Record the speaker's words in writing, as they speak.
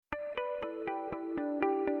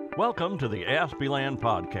Welcome to the Aspieland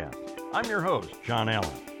Podcast. I'm your host, John Allen.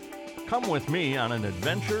 Come with me on an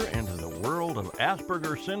adventure into the world of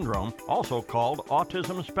Asperger's syndrome, also called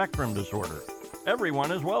autism spectrum disorder.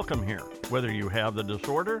 Everyone is welcome here, whether you have the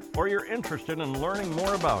disorder or you're interested in learning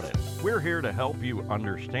more about it. We're here to help you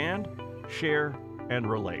understand, share,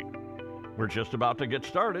 and relate. We're just about to get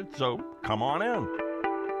started, so come on in.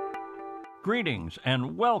 Greetings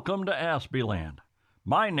and welcome to Aspieland.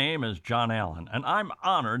 My name is John Allen, and I'm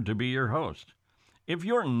honored to be your host. If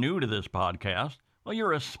you're new to this podcast, well,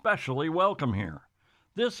 you're especially welcome here.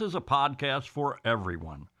 This is a podcast for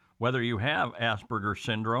everyone, whether you have Asperger's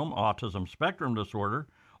syndrome, autism spectrum disorder,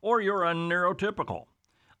 or you're a neurotypical.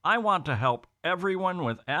 I want to help everyone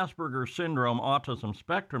with Asperger's syndrome, autism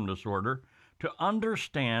spectrum disorder to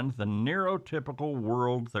understand the neurotypical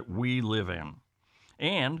world that we live in.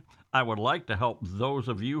 And I would like to help those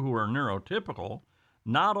of you who are neurotypical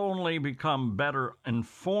not only become better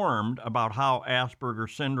informed about how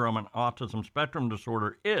Asperger's syndrome and autism spectrum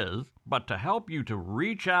disorder is, but to help you to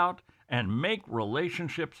reach out and make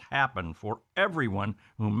relationships happen for everyone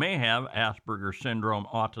who may have Asperger's syndrome,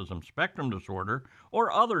 autism spectrum disorder,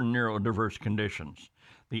 or other neurodiverse conditions.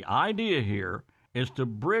 The idea here is to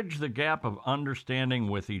bridge the gap of understanding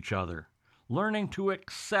with each other, learning to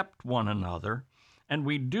accept one another, and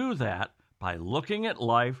we do that by looking at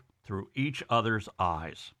life through each other's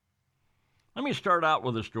eyes. Let me start out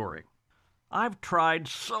with a story. I've tried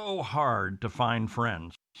so hard to find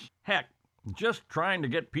friends. Heck, just trying to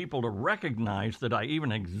get people to recognize that I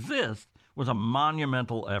even exist was a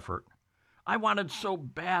monumental effort. I wanted so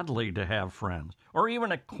badly to have friends, or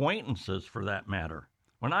even acquaintances for that matter.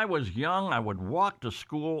 When I was young, I would walk to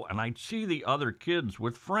school and I'd see the other kids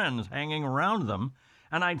with friends hanging around them,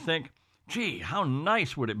 and I'd think, gee, how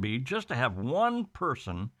nice would it be just to have one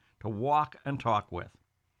person to walk and talk with.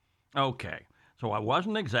 Okay, so I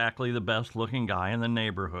wasn't exactly the best-looking guy in the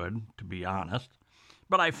neighborhood, to be honest,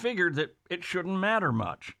 but I figured that it shouldn't matter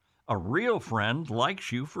much. A real friend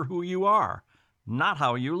likes you for who you are, not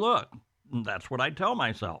how you look. That's what I tell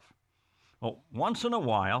myself. Well, once in a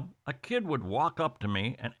while, a kid would walk up to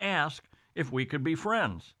me and ask if we could be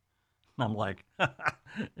friends. I'm like,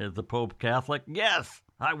 is the Pope Catholic? Yes,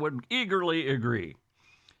 I would eagerly agree.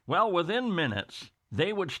 Well, within minutes,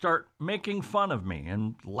 they would start making fun of me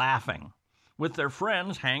and laughing, with their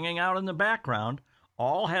friends hanging out in the background,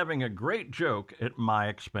 all having a great joke at my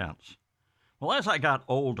expense. Well, as I got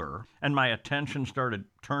older and my attention started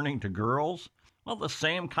turning to girls, well, the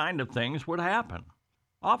same kind of things would happen.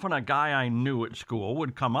 Often a guy I knew at school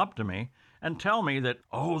would come up to me and tell me that,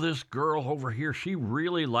 oh, this girl over here, she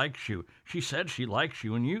really likes you. She said she likes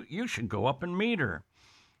you, and you should go up and meet her.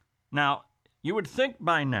 Now, you would think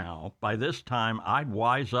by now, by this time, I'd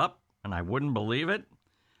wise up and I wouldn't believe it.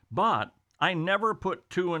 But I never put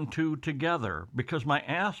two and two together because my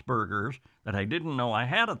Asperger's, that I didn't know I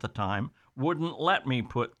had at the time, wouldn't let me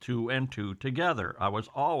put two and two together. I was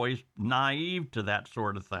always naive to that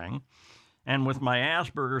sort of thing. And with my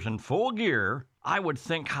Asperger's in full gear, I would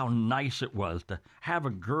think how nice it was to have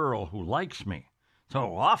a girl who likes me.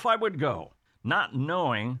 So off I would go, not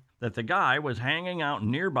knowing that the guy was hanging out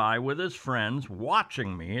nearby with his friends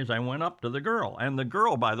watching me as I went up to the girl. And the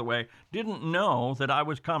girl, by the way, didn't know that I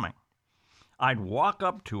was coming. I'd walk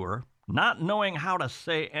up to her, not knowing how to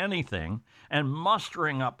say anything, and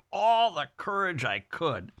mustering up all the courage I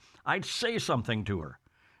could. I'd say something to her,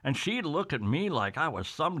 and she'd look at me like I was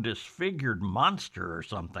some disfigured monster or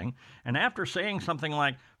something, and after saying something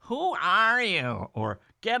like, "Who are you?" or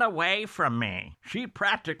 "Get away from me," she'd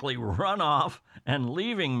practically run off and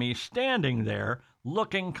leaving me standing there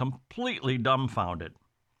looking completely dumbfounded.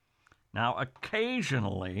 Now,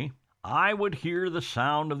 occasionally, I would hear the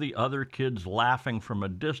sound of the other kids laughing from a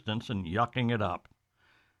distance and yucking it up.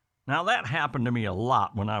 Now, that happened to me a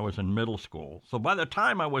lot when I was in middle school, so by the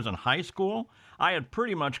time I was in high school, I had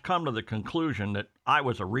pretty much come to the conclusion that I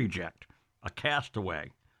was a reject, a castaway.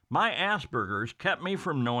 My Asperger's kept me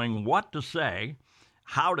from knowing what to say,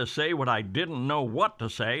 how to say what I didn't know what to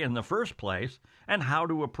say in the first place, and how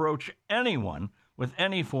to approach anyone with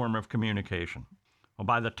any form of communication. Well,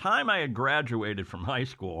 by the time I had graduated from high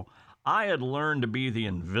school, I had learned to be the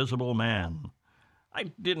invisible man.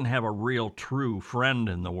 I didn't have a real true friend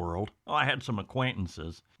in the world. I had some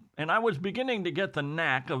acquaintances, and I was beginning to get the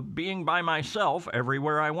knack of being by myself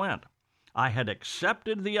everywhere I went. I had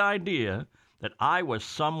accepted the idea that I was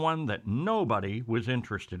someone that nobody was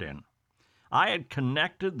interested in. I had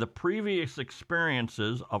connected the previous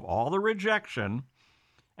experiences of all the rejection,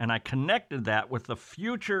 and I connected that with the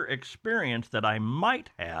future experience that I might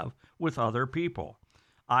have with other people.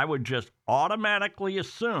 I would just automatically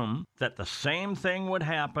assume that the same thing would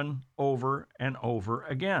happen over and over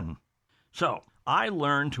again. So I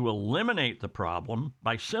learned to eliminate the problem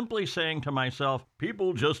by simply saying to myself,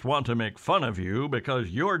 people just want to make fun of you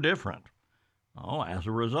because you're different. Oh, as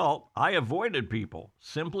a result, I avoided people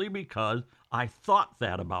simply because I thought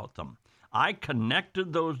that about them. I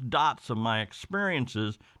connected those dots of my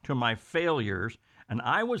experiences to my failures, and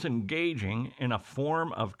I was engaging in a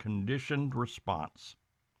form of conditioned response.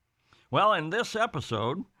 Well, in this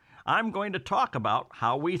episode, I'm going to talk about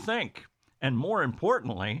how we think, and more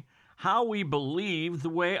importantly, how we believe the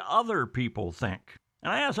way other people think.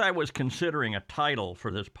 And as I was considering a title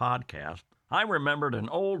for this podcast, I remembered an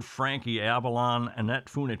old Frankie Avalon Annette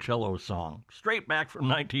Funicello song, straight back from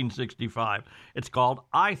 1965. It's called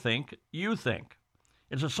I Think, You Think.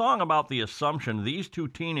 It's a song about the assumption these two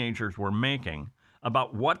teenagers were making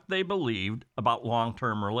about what they believed about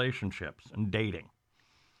long-term relationships and dating.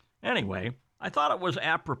 Anyway, I thought it was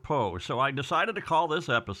apropos, so I decided to call this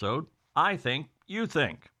episode, I Think, You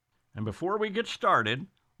Think. And before we get started,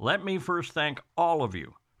 let me first thank all of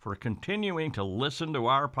you for continuing to listen to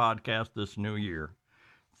our podcast this new year.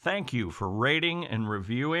 Thank you for rating and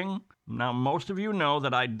reviewing. Now, most of you know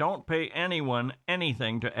that I don't pay anyone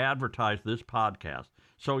anything to advertise this podcast,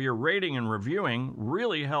 so your rating and reviewing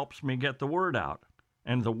really helps me get the word out.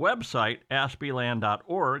 And the website,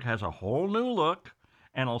 aspieland.org, has a whole new look,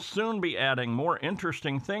 and I'll soon be adding more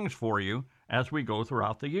interesting things for you as we go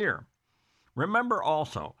throughout the year. Remember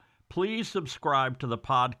also, please subscribe to the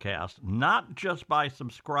podcast, not just by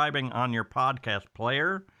subscribing on your podcast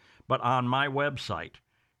player, but on my website.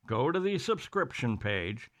 Go to the subscription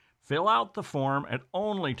page, fill out the form. It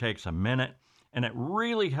only takes a minute, and it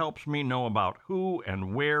really helps me know about who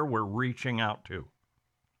and where we're reaching out to.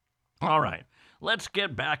 All right, let's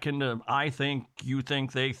get back into I think, you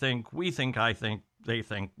think, they think, we think, I think, they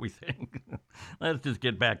think, we think. Let's just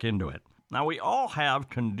get back into it. Now, we all have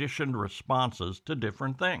conditioned responses to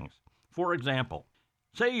different things. For example,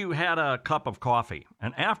 say you had a cup of coffee,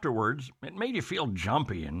 and afterwards it made you feel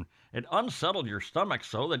jumpy, and it unsettled your stomach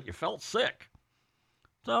so that you felt sick.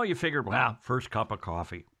 So you figured, well, first cup of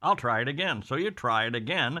coffee, I'll try it again. So you try it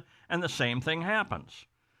again, and the same thing happens.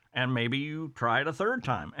 And maybe you try it a third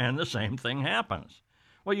time, and the same thing happens.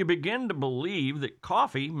 Well, you begin to believe that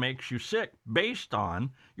coffee makes you sick based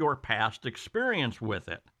on your past experience with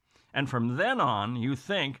it. And from then on, you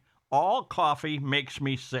think, all coffee makes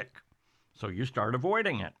me sick. So you start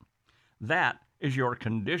avoiding it. That is your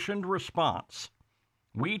conditioned response.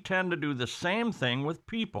 We tend to do the same thing with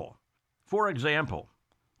people. For example,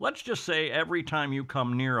 let's just say every time you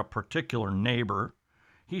come near a particular neighbor,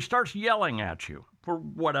 he starts yelling at you for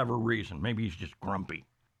whatever reason. Maybe he's just grumpy.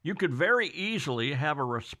 You could very easily have a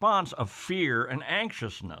response of fear and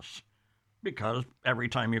anxiousness because every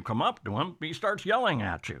time you come up to him, he starts yelling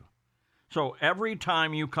at you. So every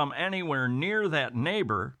time you come anywhere near that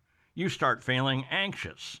neighbor, you start feeling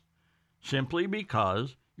anxious simply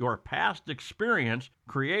because your past experience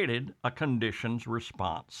created a conditioned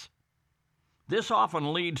response. This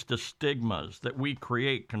often leads to stigmas that we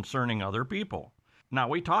create concerning other people. Now,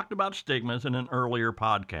 we talked about stigmas in an earlier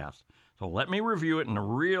podcast, so let me review it in a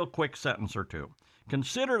real quick sentence or two.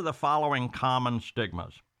 Consider the following common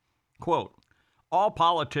stigmas. Quote, all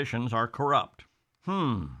politicians are corrupt.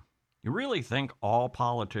 You really think all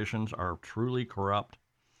politicians are truly corrupt?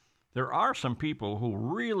 There are some people who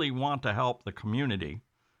really want to help the community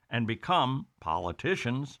and become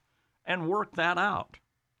politicians and work that out.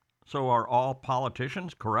 So are all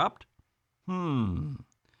politicians corrupt?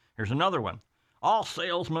 Here's another one. All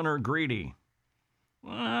salesmen are greedy.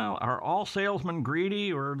 Well, are all salesmen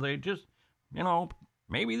greedy, or are they just,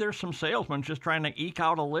 maybe there's some salesmen just trying to eke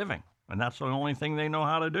out a living, and that's the only thing they know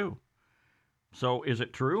how to do. So is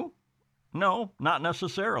it true? No, not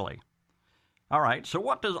necessarily. All right, so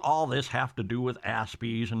what does all this have to do with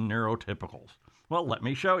Aspies and neurotypicals? Well, let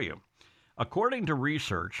me show you. According to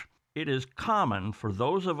research, it is common for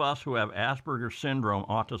those of us who have Asperger's syndrome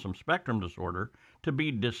autism spectrum disorder to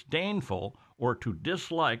be disdainful or to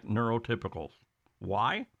dislike neurotypicals.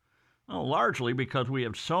 Why? Well, largely because we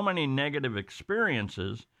have so many negative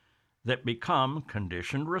experiences that become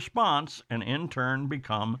conditioned response and in turn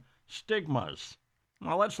become stigmas.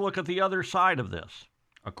 Now let's look at the other side of this.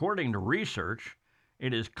 According to research,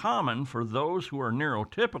 it is common for those who are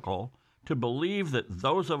neurotypical to believe that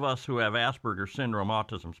those of us who have Asperger's syndrome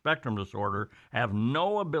autism spectrum disorder have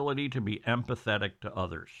no ability to be empathetic to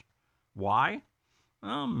others. Why?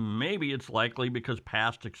 Well, maybe it's likely because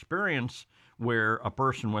past experience where a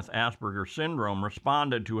person with Asperger's syndrome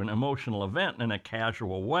responded to an emotional event in a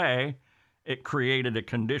casual way, it created a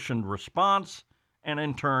conditioned response, and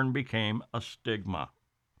in turn became a stigma.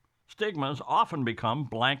 Stigmas often become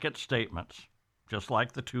blanket statements, just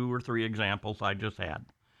like the 2 or 3 examples I just had.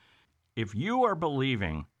 If you are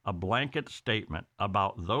believing a blanket statement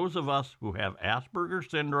about those of us who have Asperger's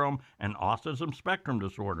syndrome and autism spectrum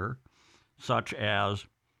disorder, such as,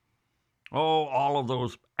 oh, all of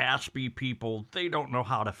those Aspie people, they don't know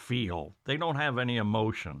how to feel, they don't have any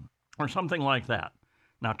emotion, or something like that,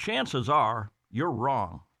 now chances are you're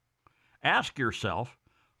wrong. Ask yourself,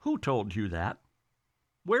 who told you that?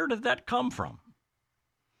 Where did that come from?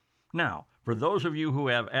 Now, for those of you who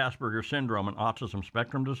have Asperger's syndrome and autism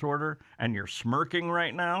spectrum disorder, and you're smirking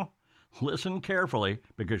right now, listen carefully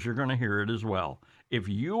because you're going to hear it as well. If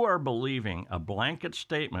you are believing a blanket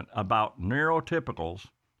statement about neurotypicals,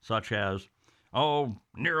 such as, oh,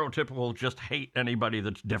 neurotypicals just hate anybody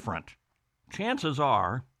that's different, chances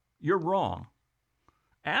are you're wrong.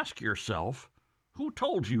 Ask yourself, who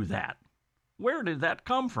told you that? Where did that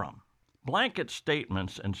come from? Blanket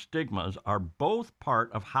statements and stigmas are both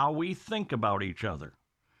part of how we think about each other.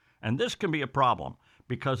 And this can be a problem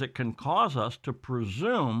because it can cause us to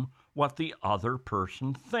presume what the other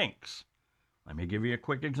person thinks. Let me give you a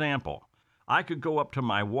quick example. I could go up to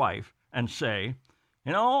my wife and say,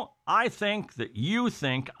 I think that you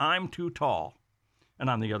think I'm too tall.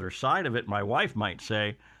 And on the other side of it, my wife might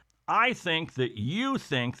say, I think that you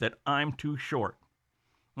think that I'm too short.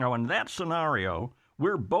 Now, in that scenario,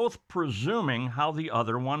 we're both presuming how the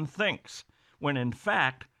other one thinks, when in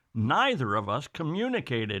fact, neither of us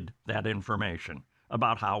communicated that information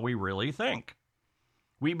about how we really think.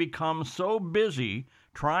 We become so busy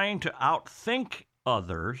trying to outthink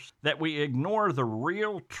others that we ignore the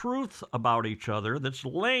real truth about each other that's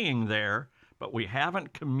laying there, but we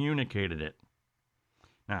haven't communicated it.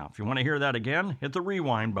 Now, if you want to hear that again, hit the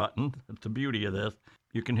rewind button. That's the beauty of this.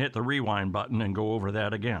 You can hit the rewind button and go over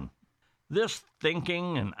that again. This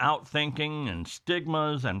thinking and outthinking and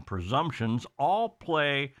stigmas and presumptions all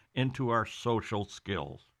play into our social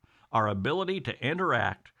skills, our ability to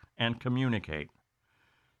interact and communicate.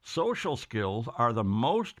 Social skills are the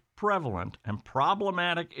most prevalent and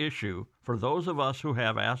problematic issue for those of us who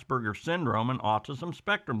have Asperger's syndrome and autism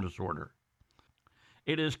spectrum disorder.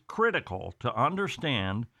 It is critical to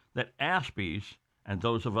understand that Aspies, and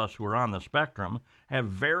those of us who are on the spectrum, have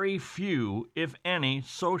very few, if any,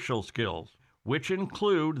 social skills, which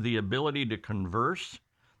include the ability to converse,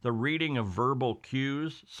 the reading of verbal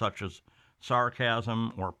cues, such as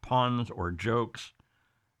sarcasm or puns or jokes,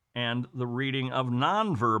 and the reading of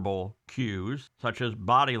nonverbal cues, such as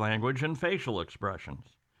body language and facial expressions.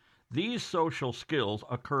 These social skills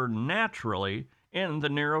occur naturally in the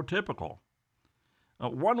neurotypical.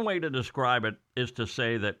 One way to describe it is to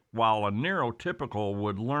say that while a neurotypical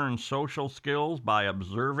would learn social skills by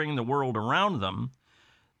observing the world around them,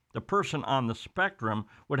 the person on the spectrum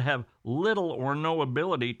would have little or no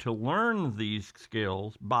ability to learn these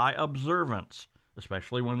skills by observance,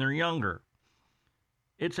 especially when they're younger.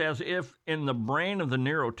 It's as if in the brain of the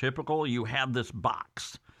neurotypical you have this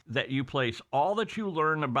box that you place all that you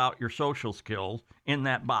learn about your social skills in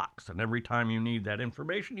that box. And every time you need that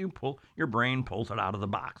information, your brain pulls it out of the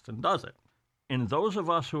box and does it. In those of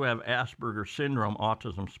us who have Asperger's syndrome,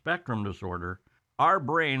 autism spectrum disorder, our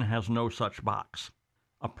brain has no such box.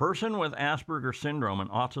 A person with Asperger's syndrome and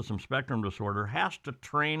autism spectrum disorder has to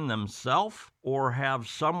train themselves or have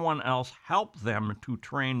someone else help them to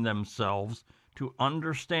train themselves to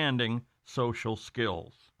understanding social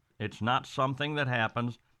skills. It's not something that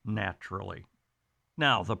happens naturally.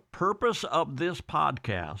 Now, the purpose of this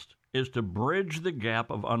podcast is to bridge the gap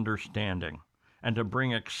of understanding and to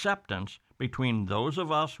bring acceptance between those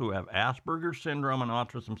of us who have Asperger's syndrome and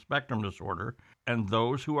autism spectrum disorder and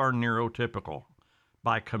those who are neurotypical.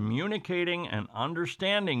 By communicating and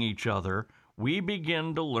understanding each other, we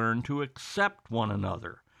begin to learn to accept one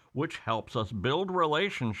another, which helps us build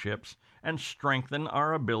relationships and strengthen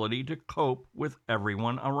our ability to cope with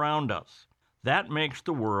everyone around us. That makes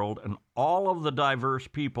the world and all of the diverse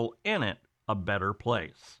people in it a better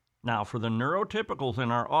place. Now, for the neurotypicals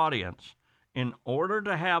in our audience, in order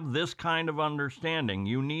to have this kind of understanding,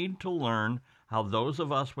 you need to learn how those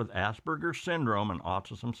of us with Asperger's syndrome and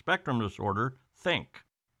autism spectrum disorder think.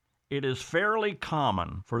 It is fairly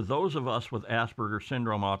common for those of us with Asperger's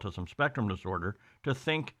syndrome, autism spectrum disorder to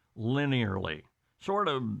think linearly, sort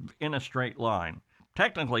of in a straight line.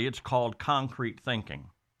 Technically, it's called concrete thinking.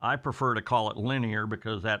 I prefer to call it linear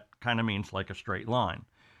because that kind of means like a straight line.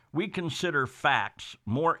 We consider facts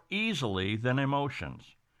more easily than emotions.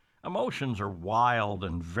 Emotions are wild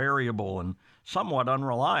and variable and somewhat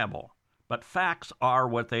unreliable, but facts are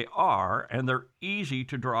what they are and they're easy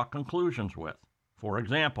to draw conclusions with. For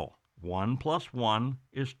example, 1 plus 1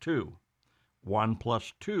 is 2. 1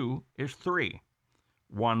 plus 2 is 3.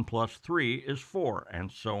 1 plus 3 is 4,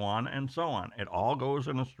 and so on and so on. It all goes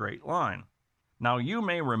in a straight line. Now, you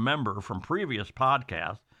may remember from previous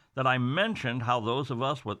podcasts that I mentioned how those of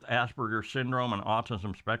us with Asperger's syndrome and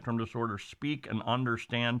autism spectrum disorder speak and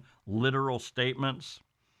understand literal statements.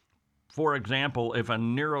 For example, if a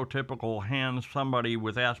neurotypical hands somebody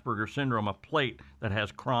with Asperger's syndrome a plate that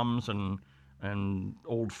has crumbs and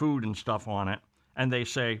old food and stuff on it, and they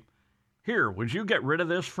say, "Here, would you get rid of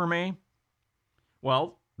this for me?"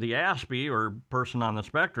 Well, the Aspie, or person on the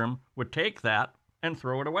spectrum, would take that and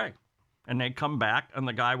throw it away. And they'd come back, and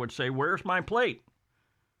the guy would say, "Where's my plate?"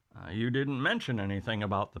 You didn't mention anything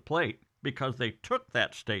about the plate because they took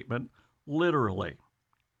that statement literally.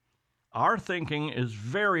 Our thinking is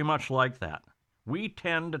very much like that. We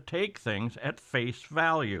tend to take things at face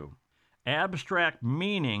value. Abstract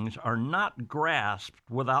meanings are not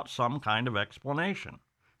grasped without some kind of explanation.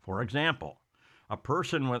 For example, a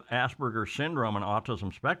person with Asperger's syndrome and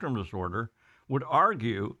autism spectrum disorder would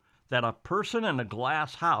argue that a person in a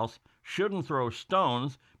glass house shouldn't throw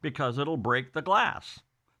stones because it'll break the glass.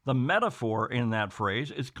 The metaphor in that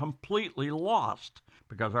phrase is completely lost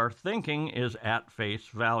because our thinking is at face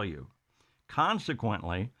value.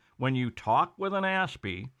 Consequently, when you talk with an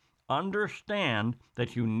Aspie, understand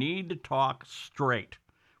that you need to talk straight,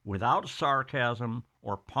 without sarcasm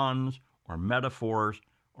or puns or metaphors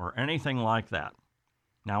or anything like that.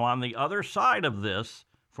 Now, on the other side of this,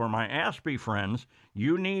 for my Aspie friends,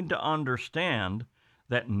 you need to understand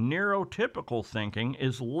that neurotypical thinking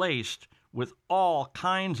is laced with all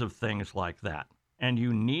kinds of things like that. And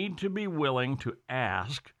you need to be willing to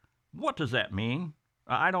ask, what does that mean?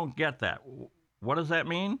 I don't get that. What does that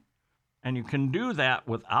mean? And you can do that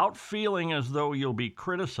without feeling as though you'll be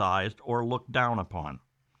criticized or looked down upon.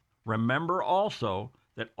 Remember also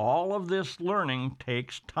that all of this learning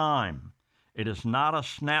takes time. It is not a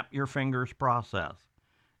snap-your-fingers process.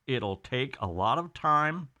 It'll take a lot of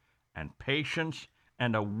time and patience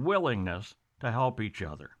and a willingness to help each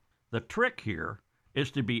other. The trick here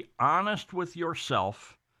is to be honest with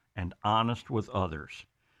yourself and honest with others.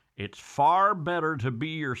 It's far better to be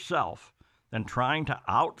yourself than trying to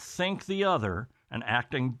outthink the other and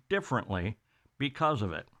acting differently because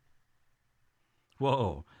of it.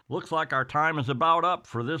 Whoa, looks like our time is about up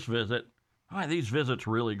for this visit. These visits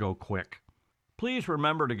really go quick. Please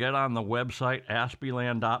remember to get on the website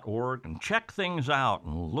aspieland.org and check things out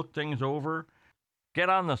and look things over. Get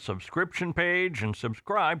on the subscription page and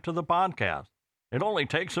subscribe to the podcast. It only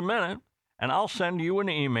takes a minute, and I'll send you an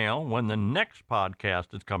email when the next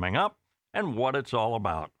podcast is coming up and what it's all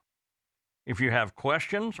about. If you have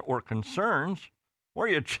questions or concerns, or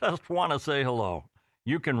you just want to say hello,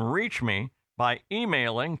 you can reach me by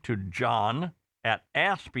emailing to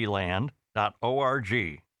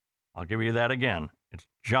john@aspieland.org. I'll give you that again. It's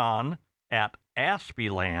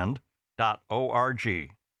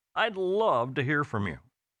john@aspieland.org. I'd love to hear from you.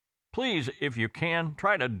 Please, if you can,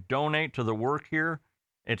 try to donate to the work here.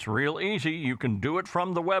 It's real easy. You can do it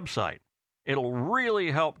from the website. It'll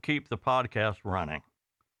really help keep the podcast running.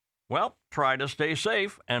 Well, try to stay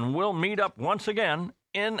safe, and we'll meet up once again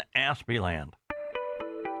in Aspieland.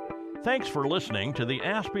 Thanks for listening to the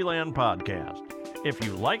Aspieland podcast. If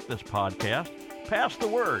you like this podcast, pass the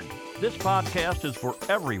word. This podcast is for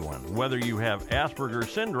everyone, whether you have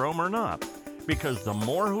Asperger's syndrome or not. Because the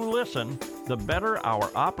more who listen, the better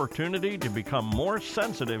our opportunity to become more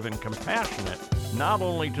sensitive and compassionate, not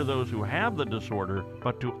only to those who have the disorder,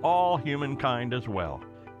 but to all humankind as well.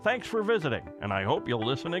 Thanks for visiting, and I hope you'll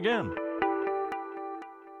listen again.